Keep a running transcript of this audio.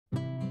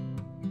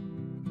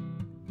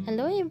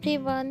Hello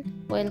everyone,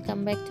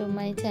 welcome back to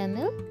my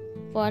channel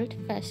World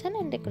Fashion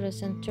and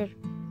Decoration Tour.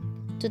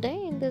 Today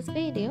in this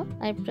video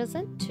I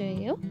present to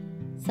you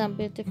some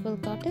beautiful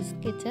cottage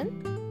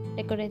kitchen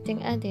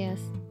decorating ideas.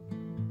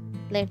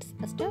 Let's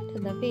start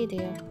the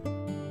video.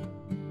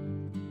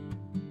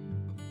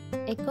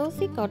 A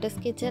cozy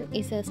cottage kitchen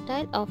is a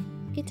style of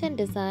kitchen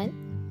design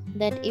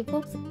that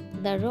evokes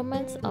the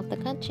romance of the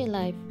country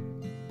life.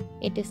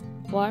 It is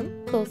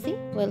warm, cozy,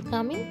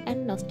 welcoming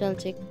and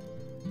nostalgic.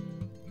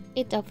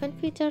 It often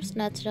features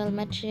natural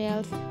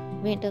materials,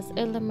 vintage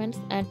elements,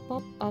 and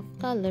pop of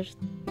colors.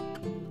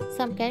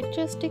 Some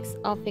characteristics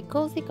of a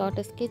cozy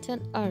cottage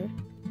kitchen are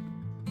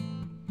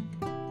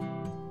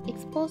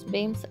exposed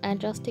beams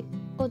and rustic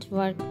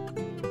woodwork,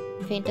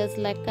 vintage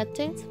like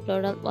curtains,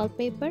 floral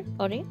wallpaper,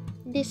 or a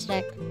dish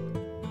rack,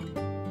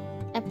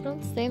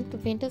 aprons same to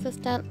vintage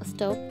style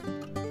stove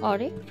or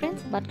a French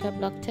butler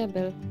block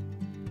table,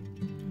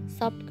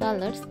 soft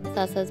colors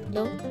such as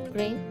blue,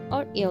 green,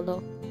 or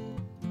yellow.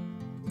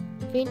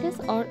 Vintage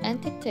or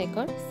antique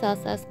decor such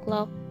as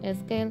clock, a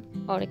scale,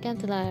 or a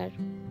candelier.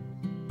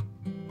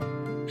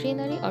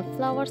 Greenery or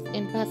flowers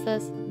in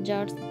vases,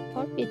 jars,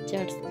 or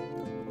pitchers.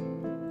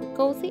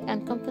 Cozy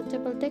and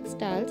comfortable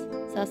textiles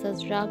such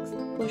as rugs,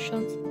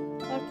 cushions,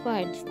 or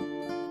quilts.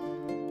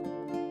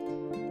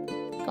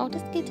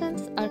 Cottage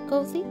kitchens are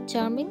cozy,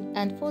 charming,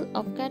 and full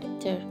of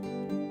character.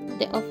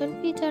 They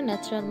often feature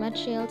natural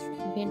materials,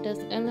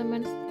 vintage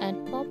elements,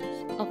 and pops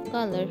of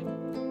color.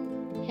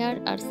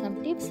 Here are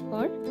some tips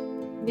for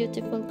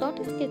beautiful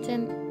cottage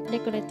kitchen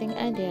decorating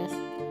ideas.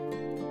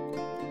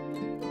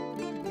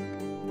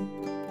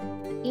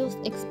 Use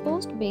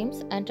exposed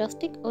beams and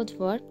rustic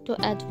woodwork to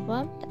add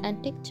warmth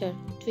and texture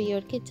to your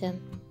kitchen.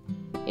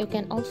 You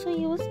can also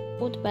use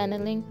wood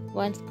paneling,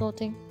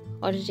 wainscoting,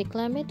 or a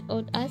reclaimed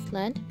wood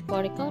island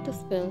for a cottage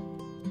feel.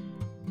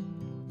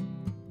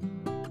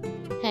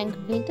 Hang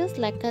vintage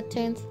like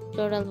curtains,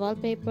 floral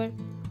wallpaper,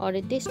 or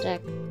a dish rack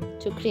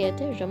to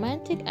create a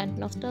romantic and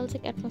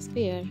nostalgic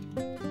atmosphere.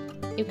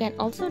 You can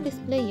also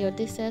display your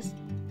dishes,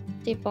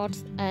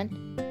 teapots, and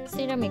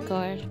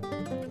ceramicware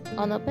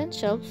on open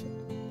shelves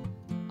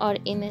or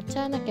in a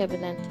china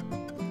cabinet.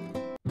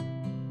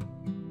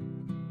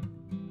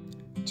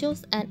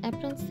 Choose an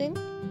apron sink,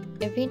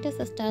 a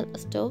vintage style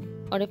stove,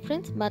 or a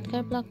French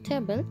butler block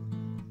table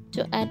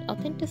to add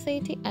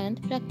authenticity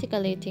and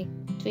practicality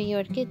to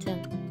your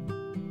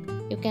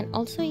kitchen. You can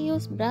also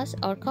use brass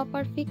or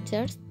copper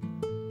fixtures,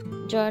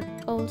 drawer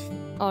poles,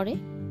 or a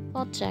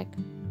pot rack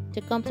to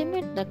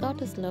complement the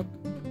cottage look.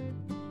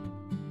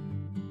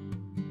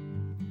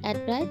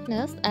 Add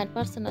brightness and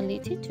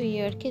personality to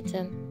your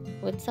kitchen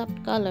with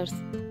soft colors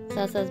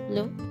such as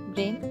blue,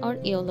 green, or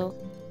yellow.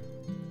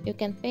 You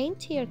can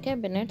paint your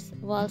cabinets,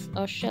 walls,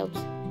 or shelves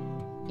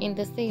in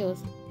this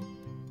hues,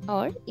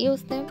 or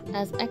use them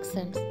as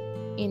accents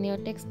in your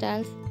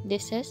textiles,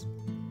 dishes,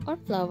 or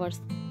flowers.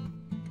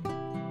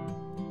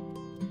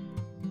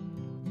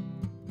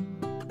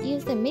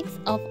 Use a mix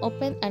of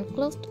open and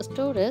closed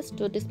storage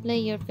to display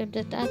your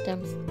favorite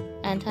items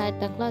and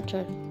hide the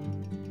clutter.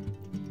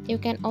 You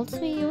can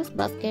also use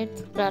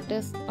baskets,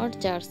 grates, or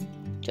jars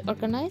to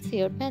organize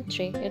your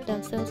pantry,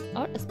 utensils,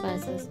 or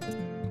spices.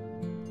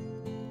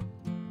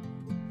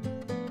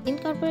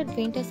 Incorporate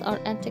vintage or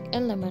antique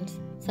elements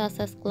such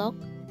as clock,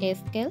 a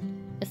scale,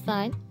 a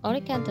sign, or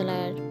a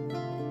candelier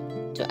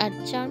to add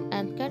charm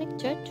and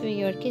character to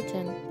your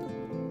kitchen.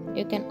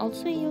 You can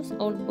also use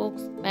old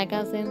books,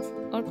 magazines,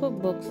 or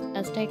cookbooks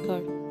as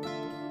decor.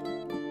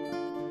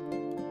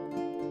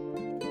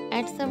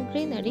 Add some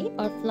greenery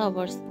or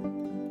flowers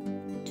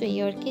to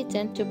your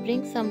kitchen to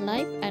bring some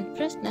life and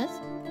freshness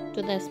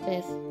to the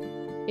space.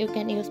 You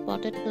can use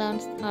potted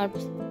plants,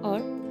 herbs,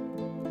 or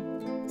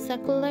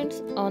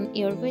succulents on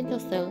your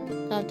windowsill,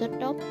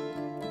 countertop,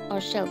 or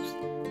shelves.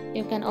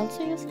 You can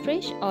also use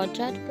fresh or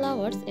dried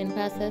flowers in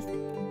vases,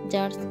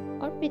 jars,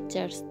 or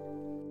pitchers.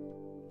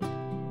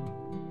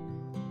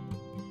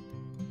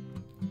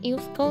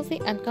 Use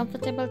cozy and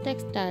comfortable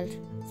textiles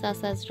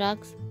such as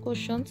rugs,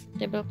 cushions,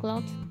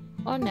 tablecloths,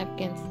 or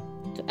napkins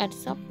to add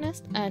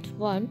softness and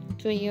warmth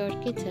to your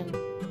kitchen.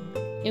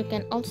 You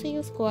can also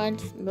use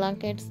quilts,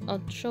 blankets, or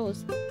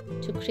throws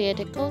to create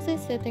a cozy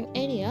sitting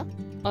area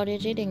or a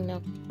reading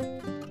nook.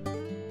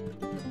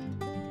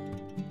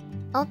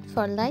 Opt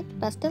for light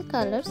pastel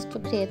colors to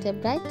create a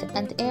bright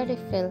and airy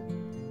feel.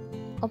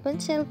 Open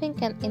shelving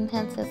can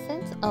enhance a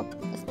sense of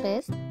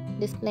space,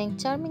 displaying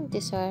charming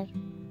decor.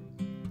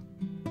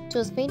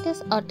 Choose vintage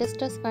or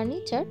distressed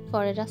furniture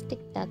for a rustic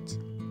touch.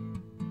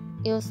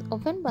 Use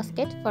open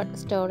basket for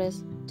storage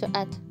to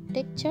add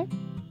texture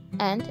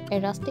and a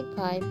rustic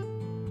vibe.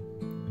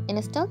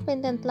 Install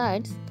pendant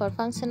lights for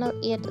functional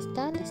yet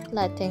stylish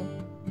lighting.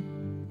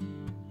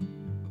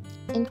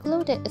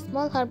 Include a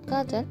small herb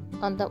garden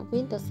on the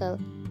windowsill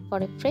for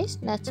a fresh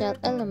natural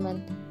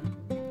element.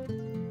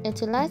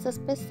 Utilize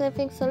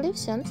space-saving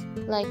solutions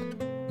like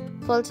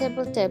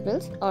foldable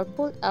tables or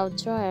pull-out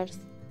drawers.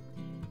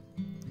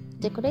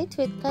 Decorate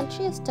with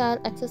country-style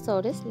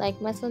accessories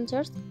like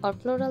messengers or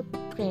floral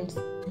prints.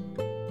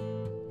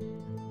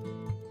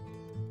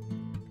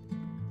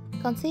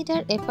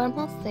 Consider a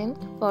farmhouse sink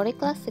for a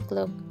classic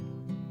look.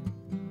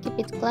 Keep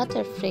it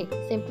clutter-free.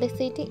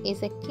 Simplicity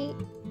is a key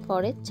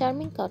for a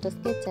charming cottage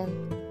kitchen.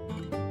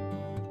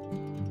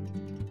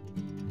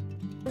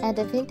 Add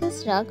a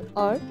vintage rug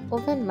or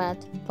woven mat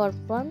for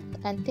warmth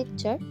and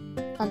texture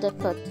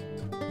underfoot.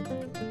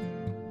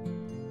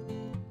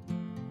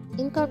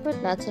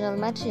 Incorporate natural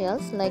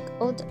materials like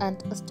wood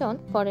and stone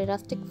for a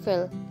rustic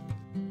feel.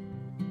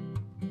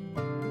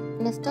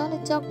 Install a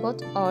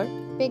chalkboard or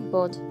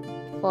pegboard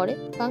for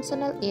a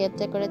functional yet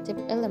decorative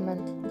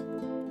element.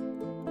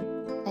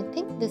 I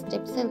think these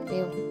tips help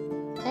you.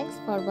 Thanks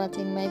for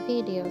watching my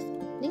videos.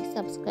 Please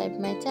subscribe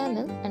my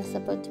channel and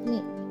support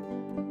me.